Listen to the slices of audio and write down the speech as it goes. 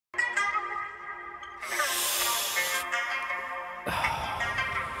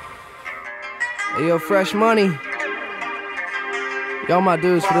Hey, yo, Fresh Money. Y'all my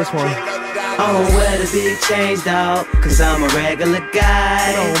dudes for this one. I don't wear the big chains, dawg, cause I'm a regular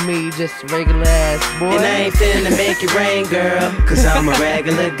guy. Know me, just a regular ass boy. And I ain't finna make it rain, girl, cause I'm a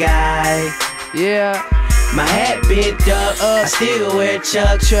regular guy. Yeah. My hat bent up, I still wear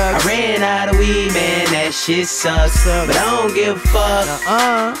Chucks. I ran out of weed, man, that shit sucks. But I don't give a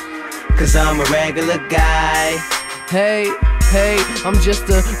fuck, cause I'm a regular guy. Hey, I'm just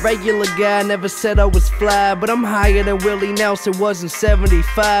a regular guy, never said I was fly, but I'm higher than Willie Nelson was in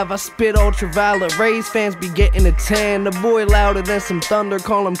 75. I spit ultraviolet rays, fans be getting a tan. The boy louder than some thunder,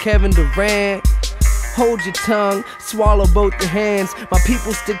 call him Kevin Durant. Hold your tongue, swallow both your hands. My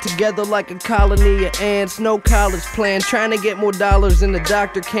people stick together like a colony of ants. No college plan, trying to get more dollars than the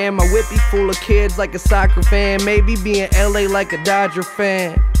doctor can. My whip be full of kids like a soccer fan. Maybe be in LA like a Dodger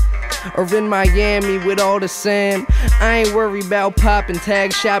fan, or in Miami with all the sand. I ain't worried about popping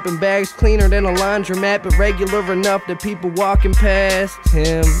tags, shopping bags cleaner than a laundromat, but regular enough that people walking past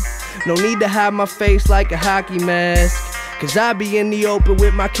him. No need to hide my face like a hockey mask, cause I be in the open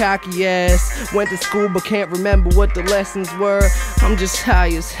with my cocky ass. Went to school but can't remember what the lessons were. I'm just high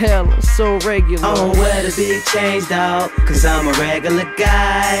as hell and so regular. I don't wear the big chains, dawg, cause I'm a regular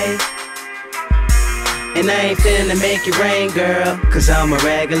guy. And I ain't finna make it rain, girl, cause I'm a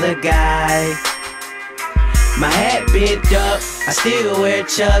regular guy. My hat bent up, I still wear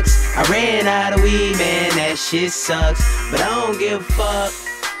Chucks. I ran out of weed, man, that shit sucks. But I don't give a fuck,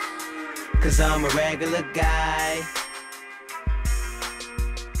 cause I'm a regular guy.